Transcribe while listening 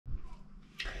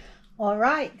All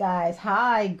right, guys.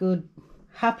 Hi, good,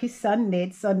 happy Sunday.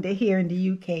 It's Sunday here in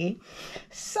the UK.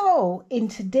 So in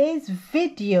today's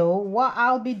video, what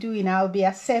I'll be doing, I'll be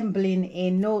assembling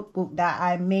a notebook that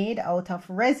I made out of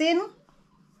resin.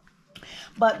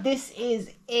 But this is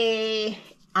an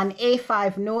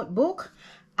A5 notebook,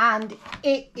 and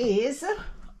it is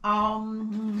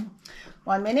 1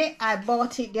 minute, I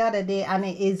bought it the other day, and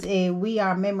it is a We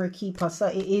Are memory keeper. So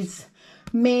it is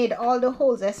made, all the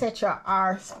holes etc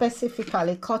are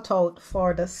specifically cut out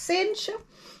for the cinch.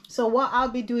 So what I'll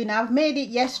be doing, I've made it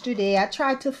yesterday. I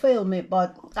tried to film it,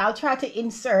 but I'll try to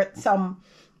insert some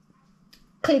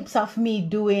clips of me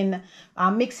doing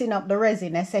mixing up the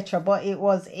resin etc, but it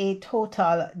was a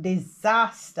total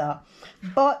disaster.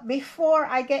 But before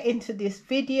I get into this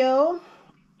video,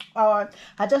 I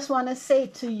just want to say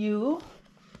to you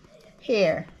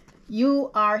here,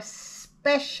 you are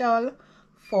special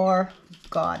for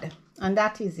God, and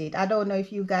that is it. I don't know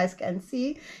if you guys can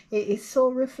see, it is so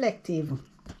reflective.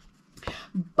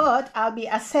 But I'll be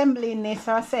assembling this.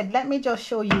 So I said, let me just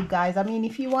show you guys. I mean,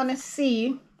 if you want to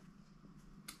see,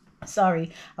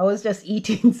 sorry, I was just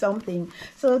eating something.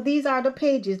 So these are the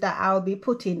pages that I'll be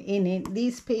putting in it.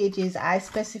 These pages, I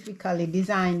specifically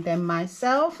designed them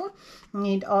myself. And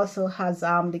it also has the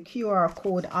QR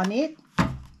code on it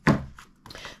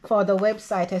for the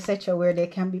website etc, where they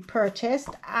can be purchased,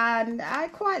 and I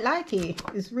quite like it.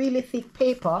 It's really thick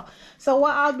paper. So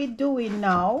what I'll be doing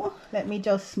now, let me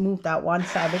just move that one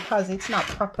side because it's not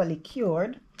properly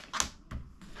cured.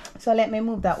 So let me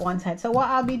move that one side. So what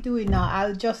I'll be doing now,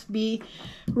 I'll just be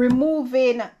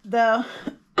removing the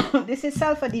this is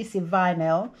self-adhesive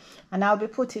vinyl, and I'll be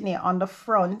putting it on the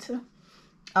front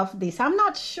of this. I'm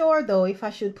not sure though if I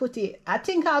should put it, I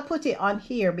think I'll put it on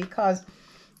here, because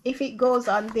if it goes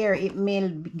on there it may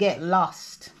get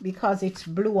lost because it's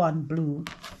blue on blue.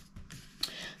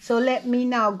 So let me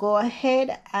now go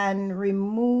ahead and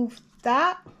remove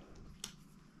that.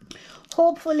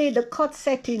 Hopefully the cut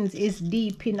settings is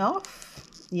deep enough.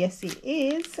 Yes, it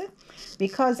is,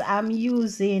 because I'm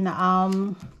using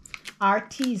Arteza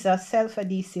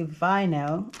self-adhesive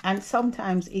vinyl, and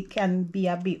sometimes it can be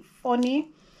a bit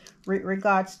funny with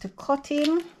regards to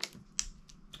cutting.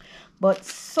 But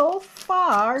so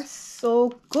far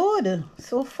so good.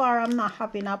 So far I'm not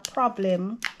having a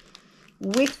problem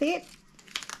with it.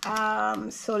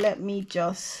 So let me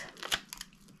just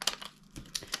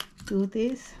do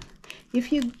this.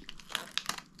 If you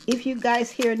guys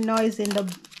hear noise in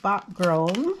the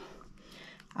background,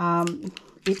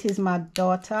 it is my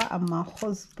daughter and my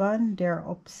husband. They're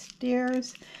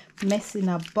upstairs messing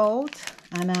about,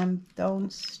 and I'm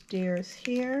downstairs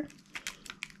here.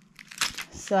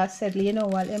 So I said, you know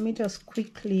what, let me just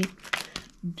quickly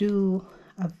do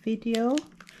a video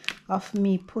of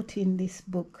me putting this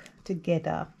book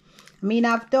together. I mean,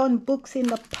 I've done books in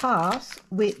the past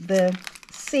with the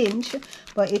cinch,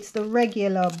 but it's the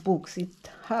regular books. It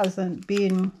hasn't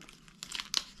been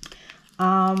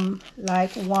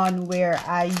like one where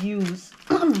I use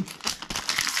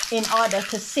in order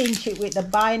to cinch it with the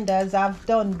binders. I've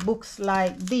done books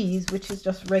like these, which is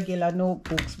just regular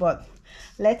notebooks, but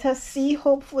let us see.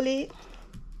 Hopefully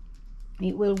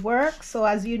it will work. So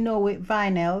as you know, with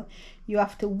vinyl you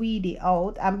have to weed it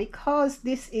out, and because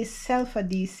this is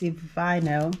self-adhesive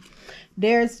vinyl,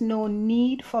 there's no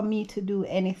need for me to do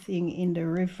anything in the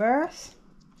reverse,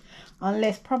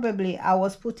 unless probably I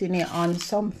was putting it on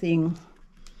something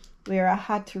where I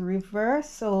had to reverse.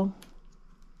 So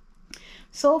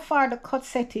far the cut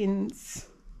settings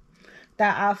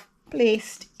that I've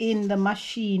placed in the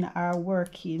machine are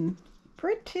working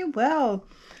pretty well,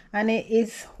 and it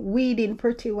is weeding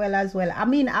pretty well as well. I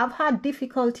mean, I've had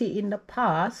difficulty in the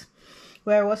past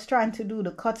where I was trying to do the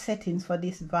cut settings for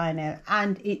this vinyl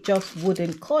and it just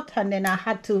wouldn't cut, and then I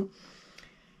had to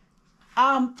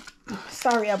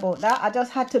sorry about that, I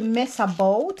just had to mess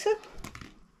about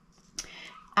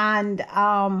and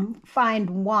find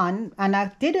one, and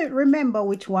I didn't remember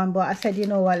which one, but I said, you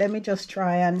know what, let me just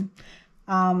try and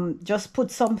just put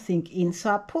something in.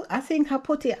 So I think I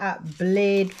put it at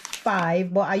blade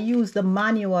 5, but I used the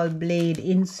manual blade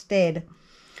instead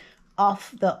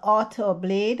of the auto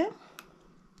blade,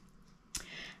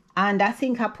 and I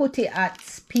think I put it at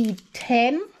speed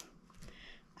 10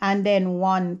 and then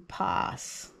 1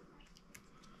 pass.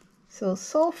 So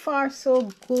far so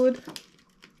good,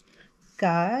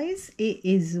 guys. It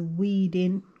is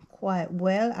weeding quite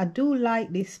well. I do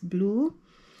like this blue.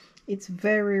 It's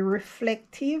very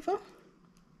reflective.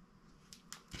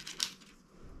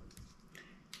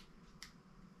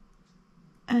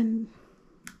 And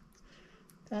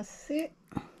that's it.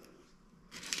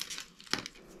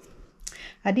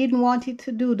 I didn't want it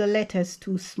to do the letters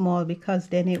too small because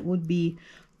then it would be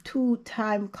too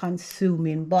time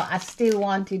consuming, but I still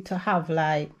wanted to have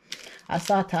like a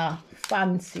sort of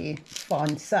fancy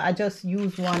font, so I just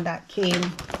used one that came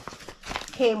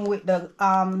with the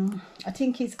I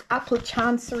think it's Apple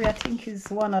Chancery. I think is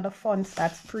one of the fonts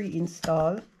that's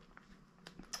pre-installed.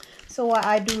 So what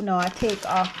I do now, I take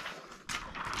off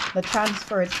the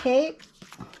transfer tape,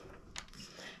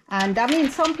 and I mean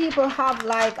some people have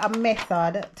like a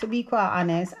method. To be quite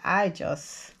honest, I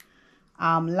just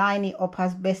line it up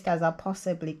as best as I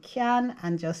possibly can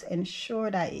and just ensure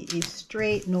that it is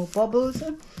straight, no bubbles.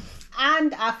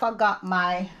 And I forgot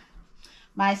my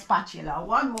spatula.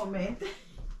 One moment.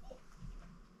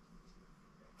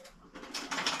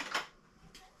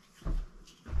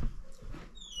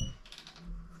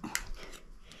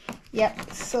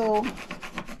 Yep, so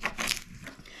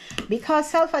because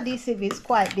self-adhesive is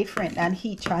quite different than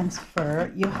heat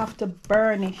transfer, you have to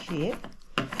burnish it.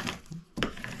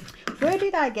 Where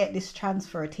did I get this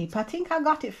transfer tape? I think I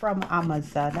got it from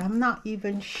Amazon. I'm not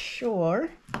even sure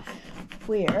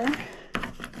where.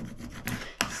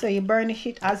 So you burnish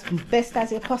it as best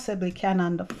as you possibly can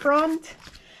on the front,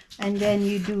 and then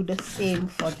you do the same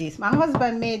for this. My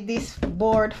husband made this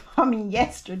board for me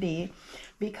yesterday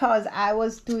because I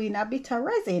was doing a bit of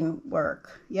resin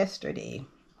work yesterday.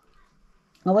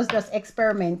 I was just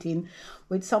experimenting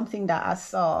with something that I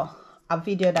saw, a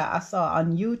video that I saw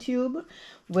on YouTube,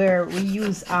 where we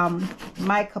use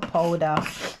mica powder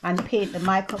and paint the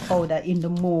mica powder in the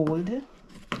mold,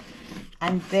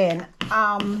 and then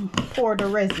pour the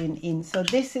resin in. So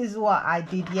this is what I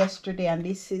did yesterday, and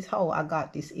this is how I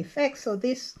got this effect. So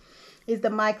this is the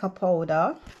mica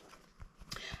powder,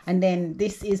 and then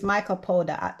this is mica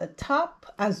powder at the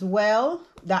top as well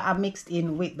that I mixed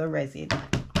in with the resin.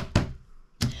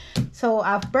 So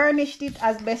I've burnished it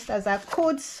as best as I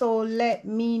could. So let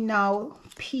me now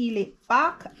peel it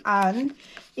back, and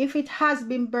if it has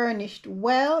been burnished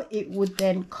well, it would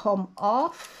then come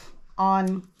off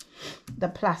on the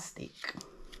plastic,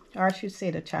 or I should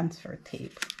say the transfer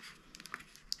tape.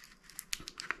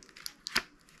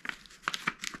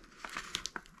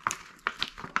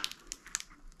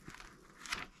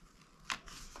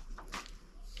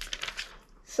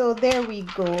 So there we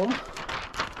go.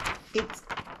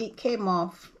 It came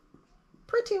off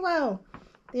pretty well.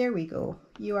 There we go.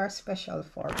 You are special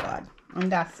for God,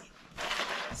 and that's it.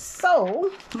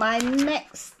 So my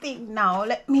next thing now,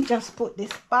 let me just put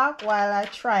this back while I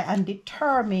try and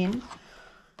determine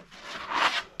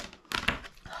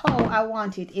how I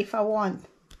want it. If I want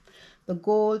the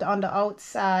gold on the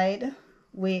outside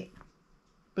with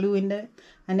blue in the,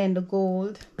 and then the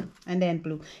gold and then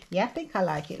blue. Yeah, I think I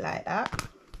like it like that.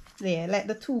 Yeah, let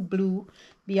the two blue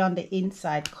be on the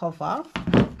inside cover,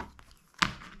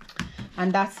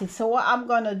 and that's it. So what I'm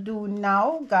gonna do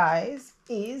now, guys,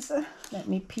 is let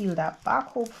me peel that back.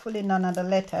 Hopefully none of the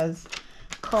letters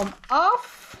come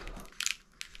off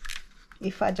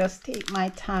if I just take my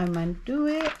time and do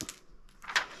it.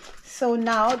 So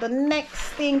now the next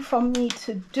thing for me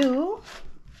to do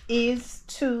is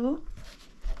to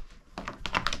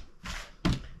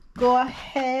go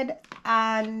ahead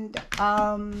and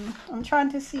I'm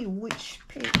trying to see which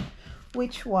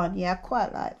one. Yeah,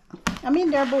 quite like, I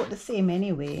mean they're both the same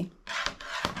anyway.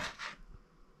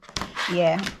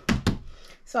 Yeah,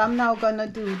 so I'm now gonna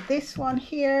do this one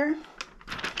here.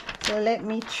 So let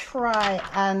me try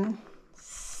and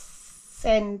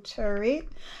center it.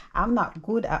 I'm not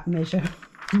good at measurement.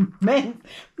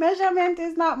 Measurement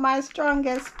is not my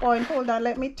strongest point. Hold on,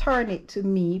 let me turn it to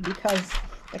me because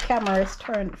the camera is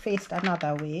faced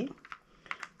another way.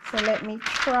 So let me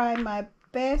try my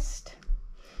best,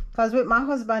 because with my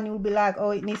husband he will be like,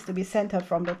 oh, it needs to be centered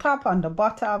from the top, and the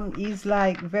bottom is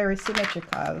like very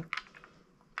symmetrical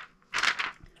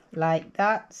like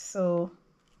that. So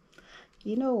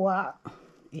you know what,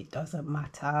 it doesn't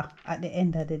matter. At the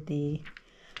end of the day,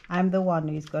 I'm the one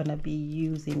who's gonna be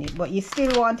using it, but you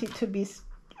still want it to be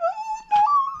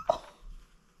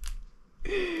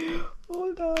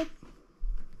hold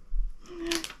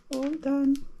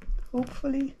on,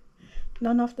 hopefully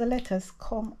none of the letters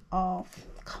come off.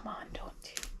 Come on, don't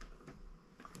you?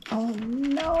 Oh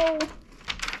no,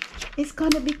 it's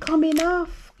gonna be coming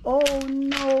off. Oh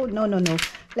no.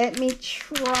 Let me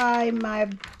try my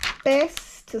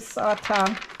best to sort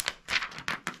of,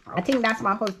 I think that's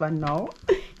my husband now.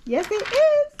 Yes, it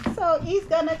is. So he's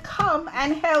gonna come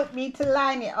and help me to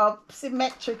line it up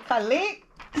symmetrically.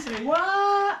 Say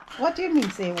what? What do you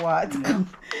mean, say what?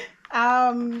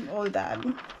 Hold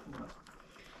on.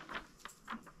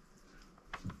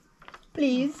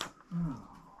 Please.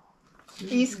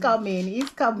 He's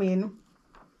coming.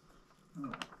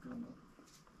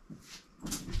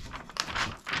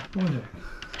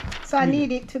 So I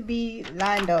need it to be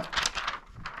lined up.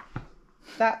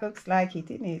 That looks like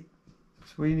it, isn't it?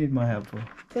 So what do you need my help for?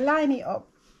 To line it up.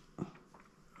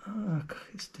 Oh,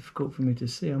 it's difficult for me to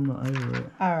see. I'm not over it.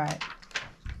 All right.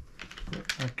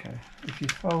 Okay. If you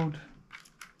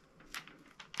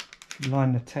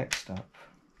line the text up.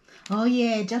 Oh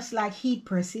yeah, just like heat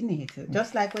pressing it.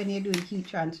 Just like when you're doing heat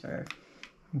transfer.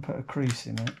 And put a crease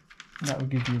in it. That will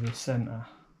give you the centre.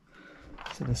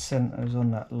 So the centre is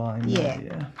on that line. Yeah. There,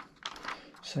 yeah.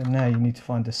 So now you need to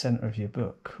find the centre of your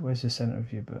book. Where's the centre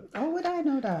of your book? Oh, would I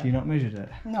know that? Do you not measure it?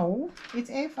 No, it's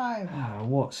A5. Ah,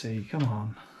 what? See, come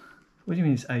on. What do you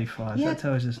mean it's A5? Yeah. That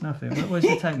tells us nothing. Where's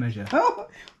the tape measure? Oh,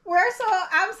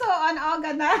 I'm so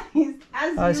unorganized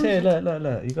as Oh, it's usual. here. Look, look,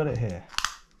 look. You got it here.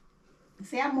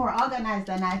 See, I'm more organized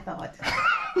than I thought.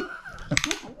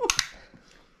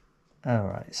 All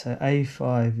right. So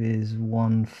A5 is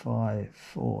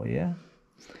 154. Yeah.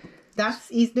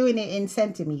 He's doing it in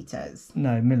centimeters.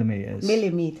 No, millimeters.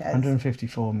 Millimeters.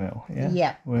 154 mil. Yeah.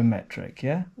 Yeah. We're metric.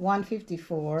 Yeah.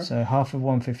 154. So half of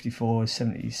 154 is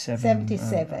 77.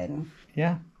 77.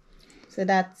 Yeah. So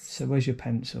that's. So where's your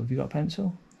pencil? Have you got a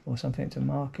pencil or something to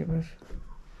mark it with?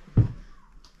 I'm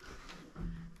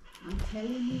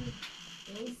telling you,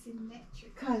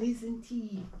 asymmetrical, isn't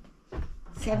he?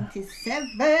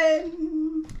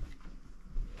 77.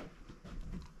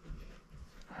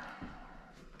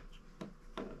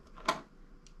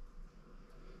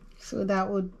 So that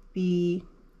would be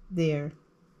there.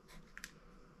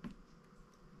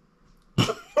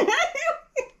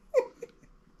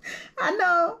 I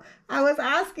know. I was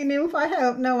asking him for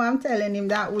help. No, I'm telling him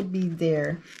that would be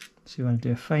there. So you want to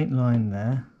do a faint line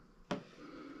there.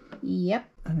 Yep.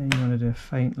 And then you want to do a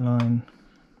faint line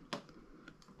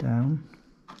down.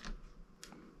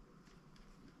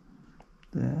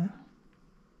 There.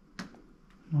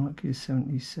 Mark is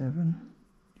 77.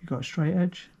 You got a straight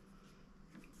edge?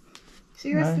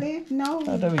 Seriously? No.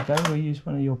 Oh, there we go. We'll use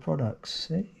one of your products.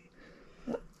 See?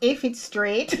 If it's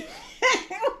straight.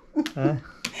 If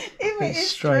It's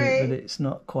straight, but it's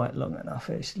not quite long enough.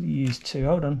 Actually, use two.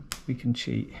 Hold on. We can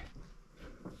cheat.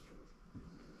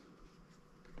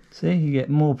 See, you get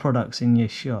more products in your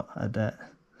shot at that.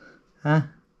 Huh?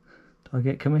 Do I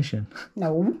get commission?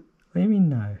 No. What do you mean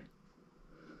no?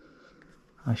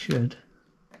 I should.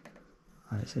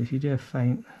 Alright, so if you do a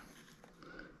faint,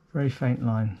 very faint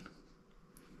line.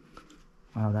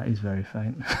 Wow, that is very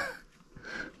faint.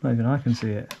 Not even I can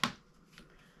see it.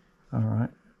 Alright,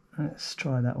 let's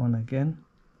try that one again.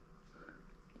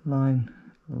 Line,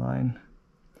 line.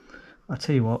 I'll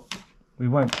tell you what, we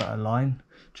won't put a line.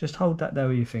 Just hold that there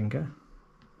with your finger.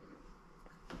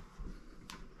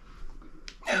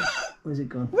 Where's it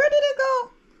gone? Where did it go?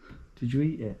 Did you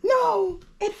eat it? No,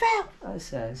 it fell. I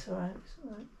say it's alright, it's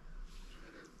alright.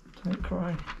 Don't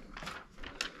cry.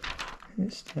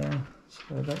 It's there.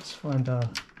 So let's find our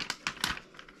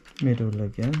middle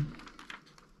again.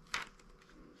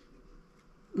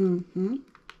 Mm-hmm.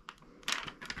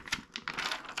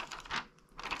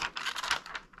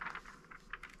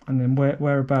 And then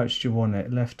whereabouts do you want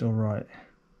it? Left or right?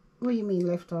 What do you mean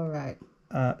left or right?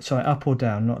 Sorry, up or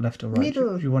down, not left or right.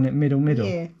 Middle. Do you want it middle?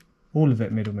 Yeah. All of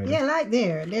it middle? Yeah, like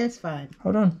there. There's fine.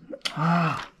 Hold on.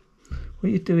 Ah, what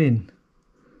are you doing?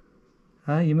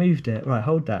 You moved it. Right,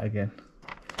 hold that again.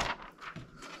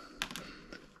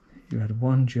 You had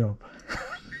one job.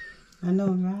 I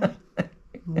know, right?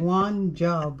 One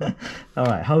job.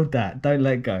 Alright, hold that. Don't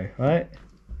let go, right?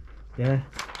 Yeah.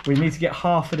 We need to get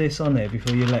half of this on there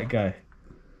before you let go.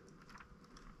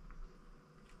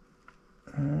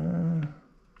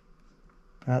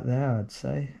 About there, I'd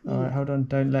say. Alright, hold on.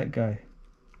 Don't let go.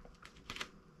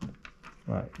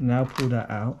 Right, now pull that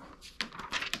out.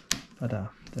 Ta-da.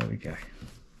 There we go.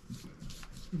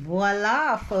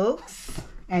 Voila, folks.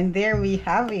 And there we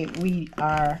have it. We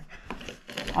are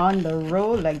on the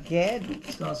roll again.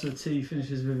 Starts with T,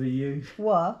 finishes with a U.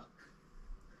 What?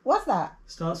 What's that?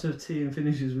 Starts with T and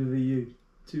finishes with a U.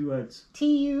 2 words.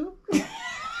 T-U?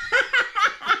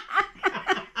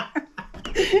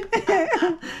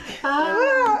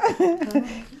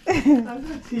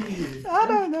 I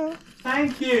don't know.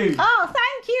 Thank you. Oh,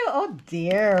 thank you. Oh,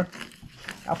 dear.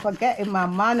 I'm forgetting my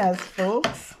manners,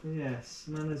 folks. Yes,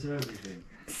 manners are everything.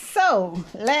 So,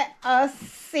 let us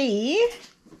see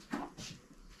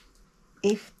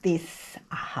if this...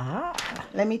 Aha.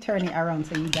 Let me turn it around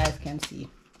so you guys can see.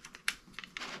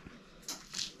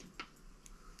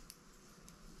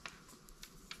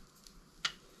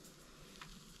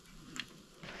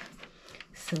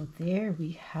 So there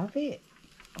we have it.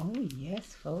 Oh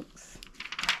yes, folks.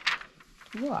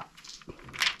 What?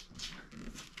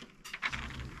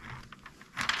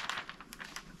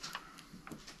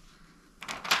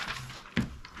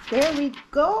 There we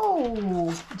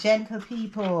go, gentle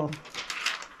people.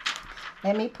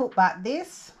 Let me put back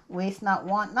this. Waste not,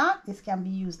 want not. This can be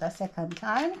used a second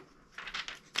time.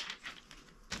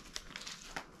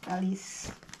 At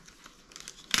least.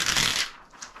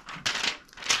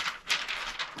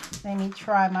 Let me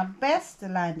try my best to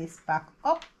line this back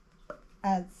up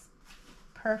as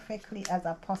perfectly as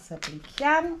I possibly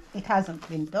can. It hasn't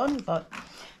been done, but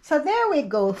so there we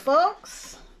go,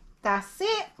 folks. That's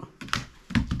it.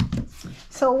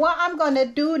 So what I'm gonna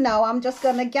do now, I'm just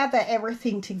gonna gather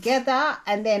everything together,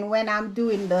 and then when I'm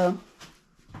doing the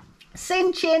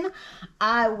cinching,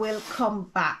 I will come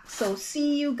back. So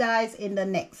see you guys in the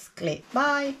next clip.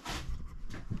 Bye.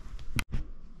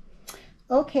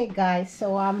 Okay guys,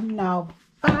 so I'm now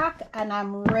back and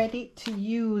I'm ready to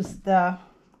use the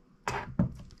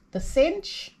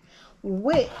cinch,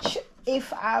 which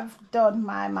if I've done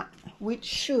my which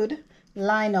should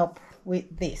line up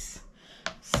with this.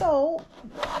 So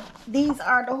these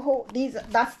are the whole, this is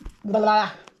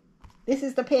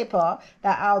the paper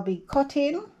that I'll be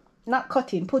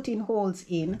putting holes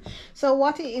in. So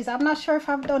what it is, I'm not sure if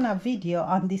I've done a video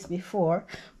on this before,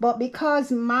 but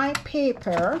because my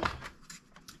paper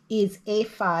is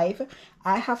A5,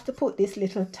 I have to put this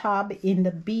little tab in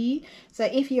the B. So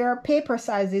if your paper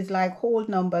size is like whole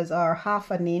numbers or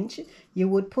 1/2 inch, you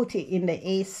would put it in the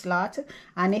A slot,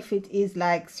 and if it is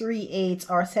like 3/8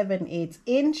 or 7/8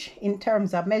 inch in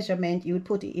terms of measurement, you would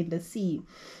put it in the C.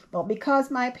 But because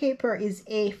my paper is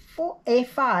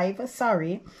A5,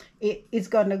 sorry, it is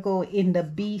gonna go in the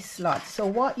B slot. So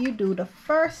what you do, the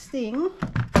first thing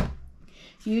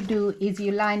you do is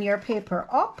you line your paper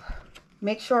up.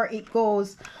 Make sure it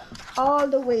goes all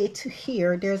the way to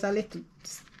here. There's a little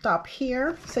stop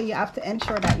here, so you have to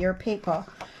ensure that your paper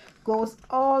goes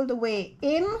all the way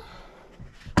in.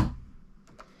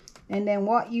 And then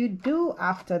what you do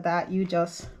after that, you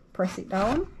just press it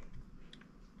down.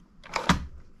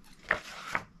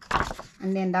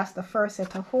 And then that's the first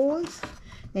set of holes.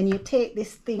 Then you take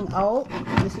this thing out,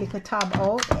 this little tab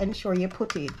out, ensure you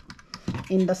put it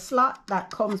in the slot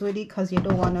that comes with it because you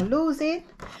don't want to lose it.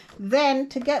 Then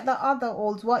to get the other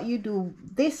holes, what you do,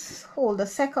 this hole, the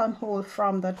second hole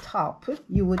from the top,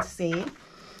 you would say,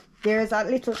 there's a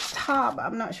little tab,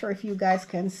 I'm not sure if you guys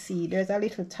can see, there's a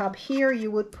little tab here.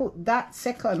 You would put that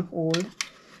second hole,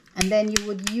 and then you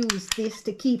would use this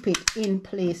to keep it in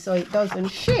place so it doesn't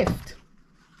shift.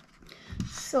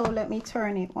 So let me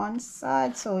turn it one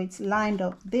side so it's lined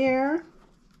up there.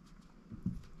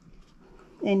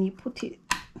 Then you put it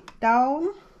down,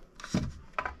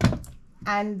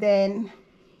 and then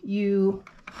you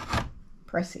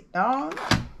press it down.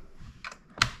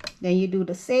 Then you do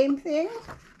the same thing.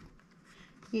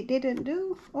 It didn't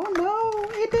do. Oh no,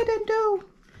 it didn't do.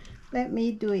 Let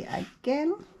me do it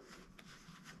again.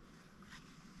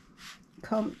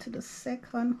 Come to the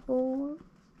second hole.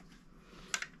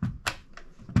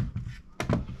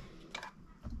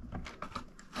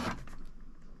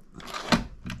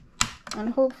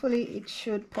 And hopefully it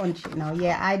should punch it now.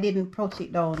 Yeah, I didn't put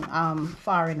it down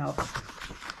far enough.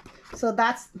 So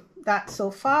that's that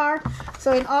so far.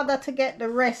 So in order to get the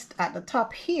rest at the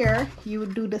top here, you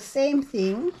would do the same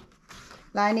thing.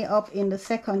 Line it up in the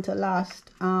second to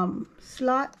last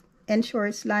slot. Ensure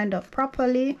it's lined up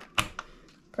properly.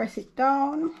 Press it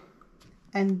down.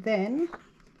 And then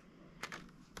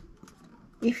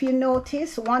if you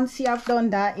notice, once you have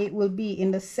done that, it will be in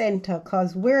the center,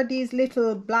 because where these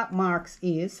little black marks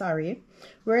is,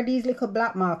 where these little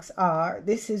black marks are,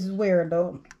 this is where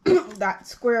the that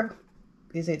square,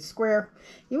 is it square?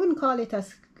 You wouldn't call it a,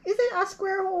 is it a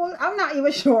square hole? I'm not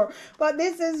even sure, but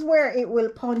this is where it will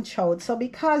punch out. So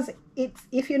because it's,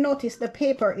 if you notice, the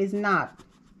paper is not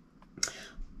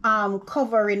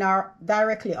covering or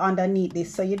directly underneath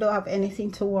this, so you don't have anything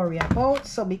to worry about.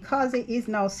 So because it is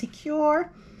now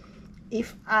secure,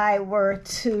 if I were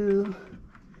to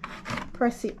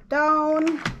press it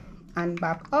down and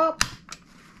back up,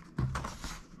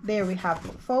 there we have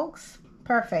it, folks.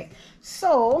 Perfect.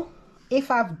 So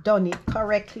if I've done it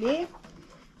correctly,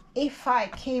 if I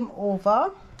came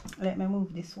over, let me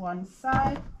move this one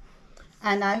side,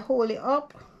 and I hold it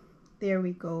up, there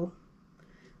we go.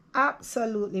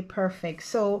 Absolutely perfect.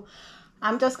 So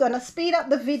I'm just gonna speed up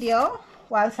the video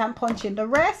whilst I'm punching the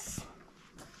rest,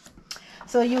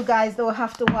 so you guys don't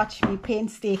have to watch me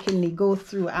painstakingly go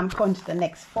through and punch the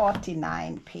next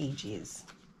 49 pages.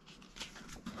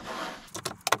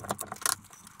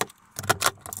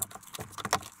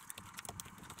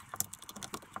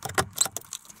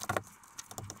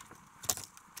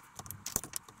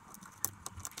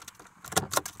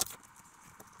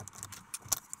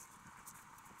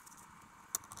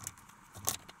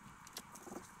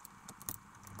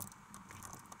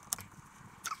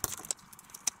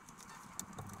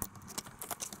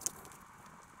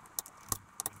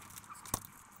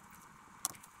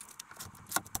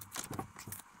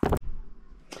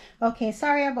 Okay,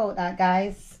 sorry about that,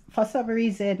 guys. For some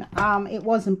reason it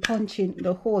wasn't punching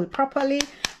the hole properly,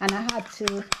 and I had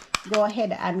to go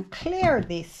ahead and clear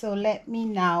this. So let me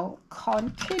now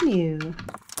continue.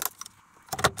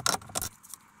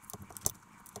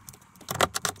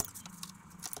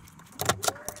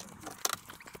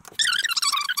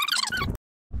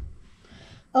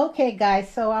 Okay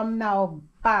guys, so I'm now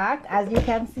back. As you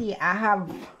can see, I have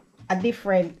a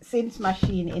different cinch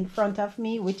machine in front of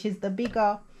me, which is the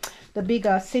bigger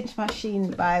cinch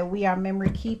machine by We Are Memory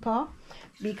Keeper,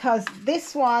 because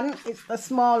this one is the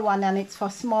small one and it's for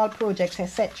small projects,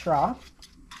 etc.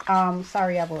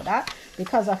 Sorry about that,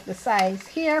 because of the size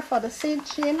here for the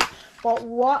cinching. But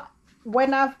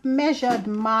when I've measured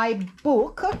my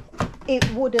book,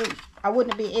 I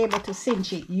wouldn't be able to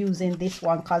cinch it using this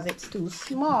one because it's too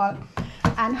small.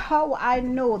 And how I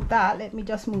know that, let me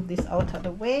just move this out of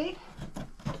the way.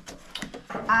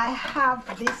 I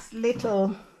have this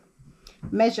little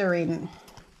measuring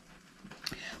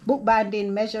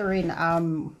bookbinding measuring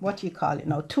what you call it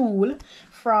now, tool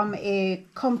from a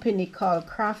company called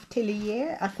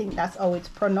Craftelier. I think that's how it's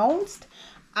pronounced.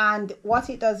 And what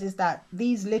it does is that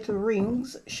these little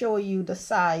rings show you the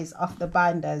size of the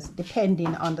binders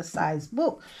depending on the size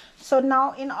book. So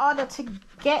now, in order to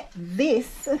get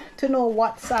this, to know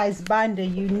what size binder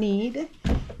you need,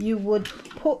 you would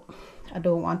put, I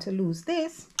don't want to lose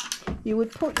this, you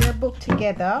would put your book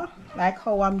together like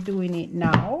how I'm doing it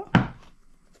now.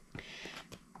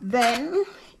 Then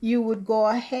you would go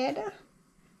ahead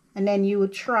and then you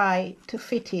would try to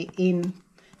fit it in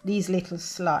these little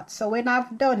slots. So when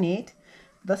I've done it,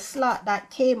 the slot that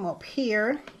came up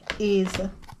here is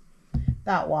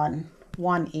that 1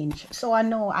 inch. So I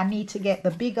know I need to get the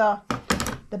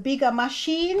bigger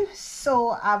machine.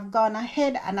 So I've gone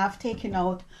ahead and I've taken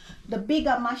out the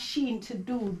bigger machine to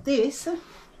do this.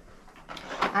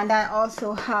 And I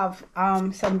also have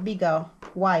some bigger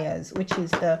wires, which is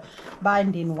the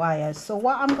binding wires. So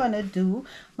what I'm gonna do,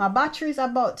 my battery is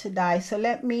about to die, so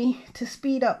let me, to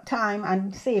speed up time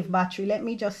and save battery, let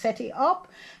me just set it up,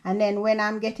 and then when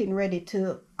I'm getting ready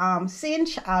to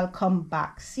cinch, I'll come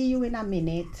back. See you in a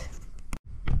minute.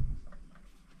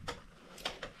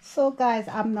 So guys,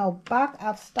 I'm now back.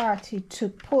 I've started to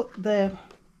put the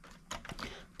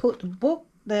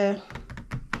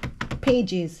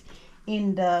pages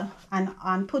in the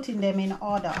and putting them in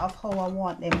order of how I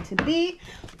want them to be.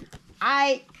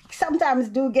 I sometimes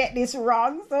do get this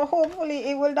wrong, so hopefully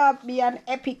it will not be an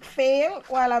epic fail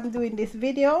while I'm doing this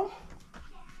video.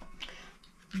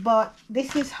 But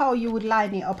this is how you would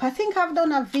line it up. I think I've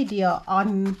done a video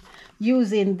on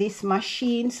using this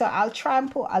machine, so I'll try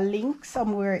and put a link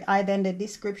somewhere either in the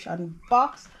description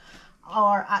box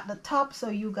or at the top so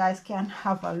you guys can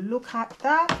have a look at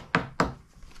that.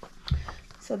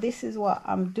 So this is what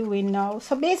I'm doing now.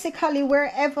 So basically,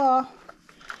 where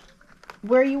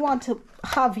you want to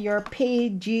have your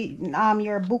page,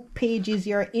 your book pages,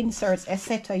 your inserts,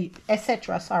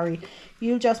 etc. Sorry,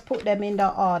 you just put them in the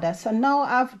order. So now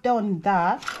I've done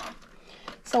that.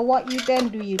 So what you then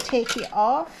do, you take it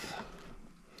off,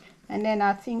 and then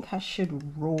I think I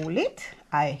should roll it.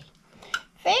 I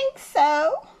think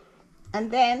so.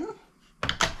 And then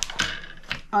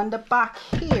on the back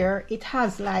here, it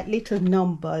has like little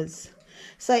numbers,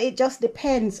 so it just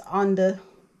depends on the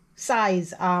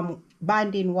size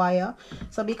binding wire.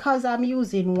 So because I'm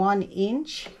using 1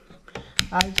 inch,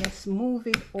 I'll just move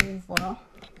it over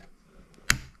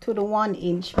to the 1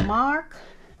 inch mark,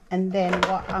 and then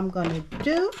what I'm gonna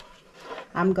do,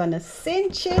 I'm gonna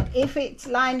cinch it. If it's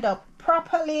lined up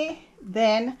properly,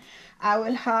 then I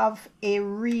will have a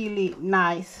really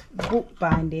nice book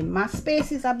binding. My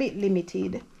space is a bit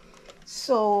limited,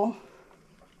 so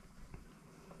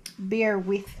bear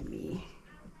with me.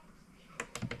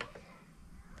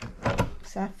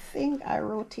 So I think I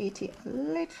rotate it a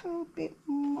little bit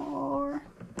more.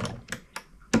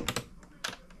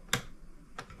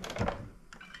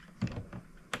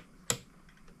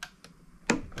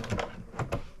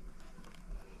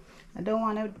 I don't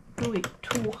want to do it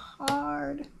too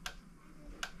hard.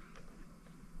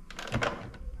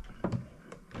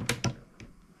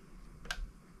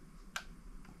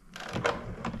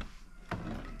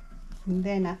 And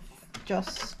then I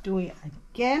just do it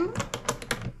again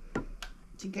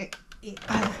to get it,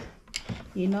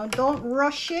 you know, don't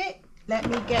rush it. Let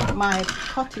me get my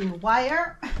cutting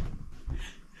wire.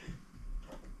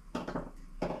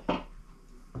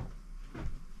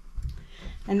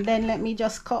 And then let me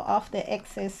just cut off the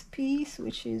excess piece,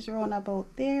 which is around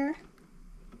about there.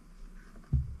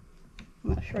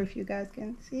 I'm not sure if you guys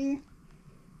can see.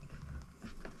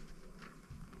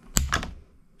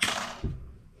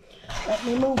 Let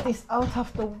me move this out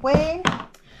of the way.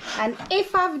 And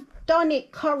if I've done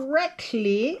it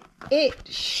correctly, it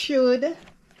should...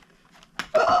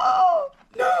 Oh,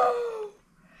 no!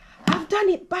 I've done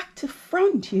it back to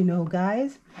front, you know,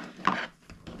 guys.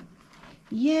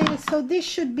 Yeah, so this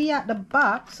should be at the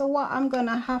back. So what I'm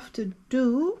gonna have to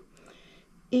do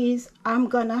is I'm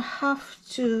gonna have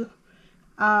to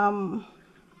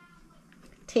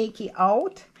take it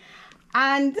out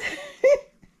and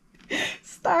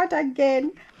start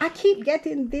again. I keep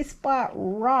getting this part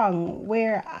wrong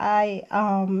where I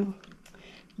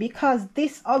because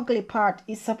this ugly part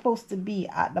is supposed to be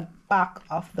at the back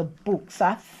of the book. So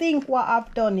I think what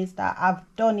I've done is that I've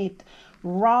done it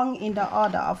wrong in the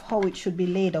order of how it should be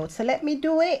laid out. So let me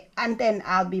do it and then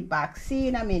I'll be back. See you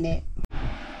in a minute.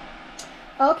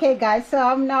 Okay guys, so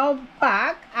I'm now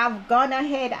back. I've gone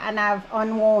ahead and I've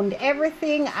unwound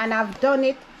everything and I've done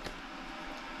it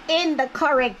in the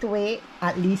correct way,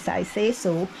 at least I say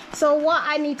so. So what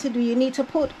I need to do, you need to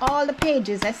put all the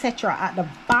pages etc at the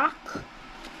back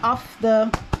of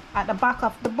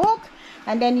the book,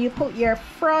 and then you put your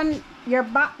front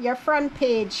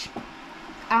page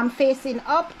facing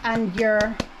up and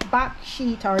your back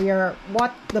sheet or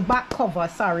the back cover,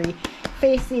 sorry,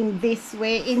 facing this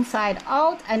way inside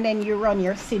out, and then you run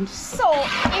your cinch. So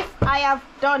if I have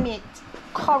done it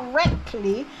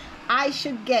correctly, I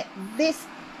should get this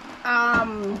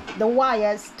the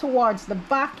wires towards the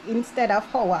back instead of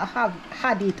how I have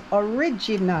had it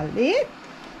originally.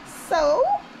 So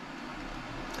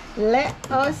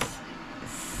let us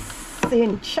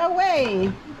cinch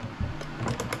away.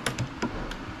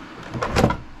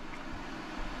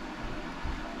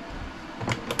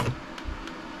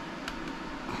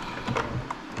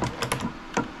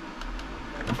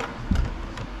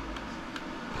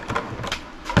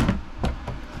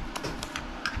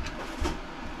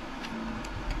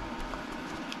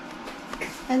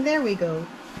 And there we go.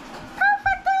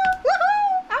 Perfect!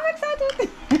 Woohoo! I'm excited.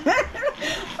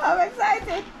 I'm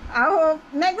excited. I hope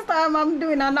next time I'm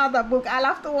doing another book, I'll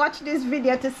have to watch this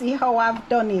video to see how I've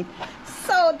done it.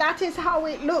 So that is how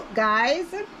it looked, guys.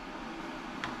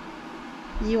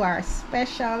 You are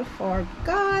special for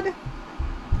God.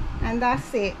 And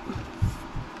that's it.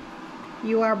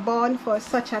 You are born for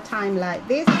such a time like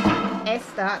this.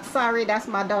 Esther, sorry, that's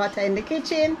my daughter in the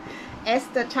kitchen.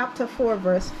 Esther chapter 4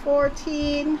 verse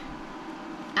 14.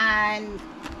 And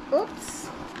oops,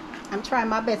 I'm trying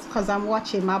my best because I'm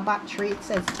watching my battery. It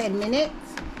says 10 minutes.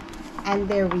 And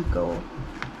there we go.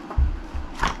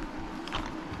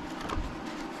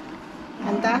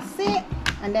 And that's it.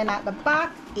 And then at the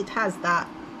back it has that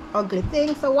ugly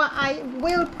thing. So what I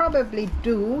will probably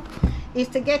do is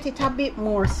to get it a bit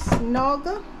more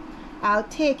snug, I'll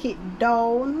take it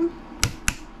down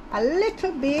a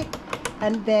little bit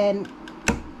and then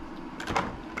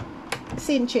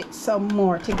cinch it some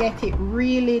more to get it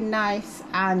really nice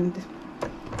and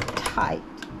tight.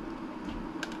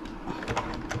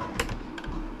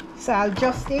 So I'll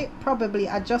probably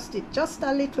adjust it just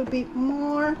a little bit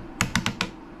more.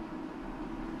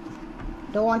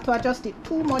 Don't want to adjust it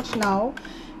too much now,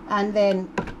 and then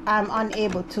I'm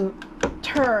unable to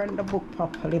turn the book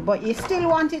properly. But you still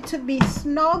want it to be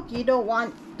snug. You don't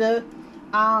want the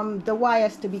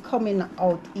wires to be coming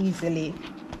out easily.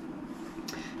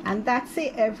 And that's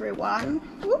it, everyone.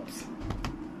 Oops.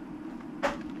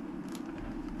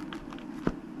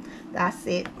 That's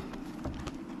it.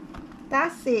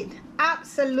 That's it.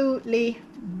 Absolutely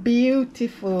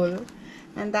beautiful.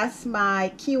 And that's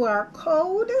my QR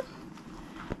code.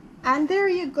 And there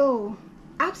you go.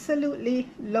 Absolutely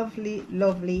lovely,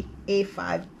 lovely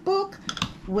A5 book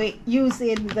with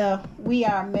using the We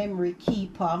Are Memory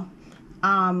Keeper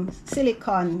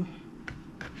silicone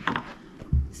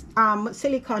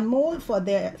mold for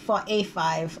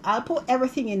A5. I'll put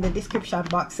everything in the description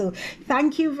box. So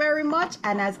thank you very much,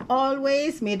 and as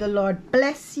always, may the Lord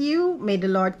bless you, may the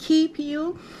Lord keep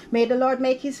you, may the Lord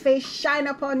make his face shine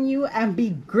upon you and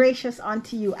be gracious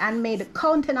unto you, and may the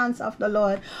countenance of the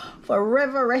Lord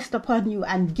forever rest upon you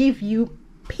and give you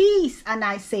peace. And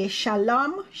I say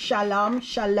shalom, shalom,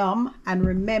 shalom, and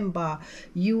remember,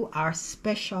 you are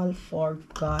special for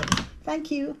God.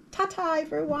 Thank you. Ta-ta,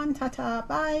 everyone. Ta-ta.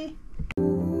 Bye.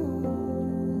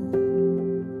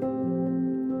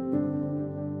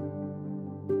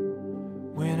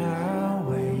 When I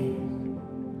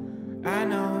wake, I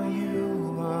know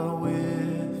you are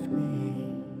with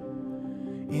me.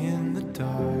 In the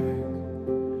dark,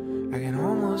 I can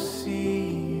almost see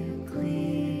you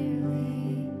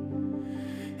clearly.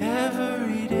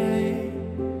 Every day,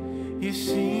 you're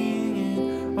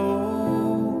singing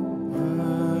over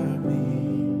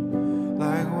me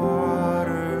like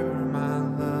water, my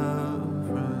love.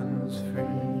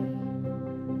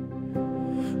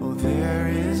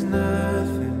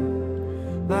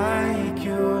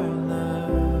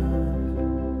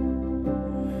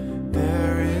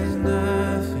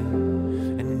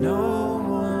 know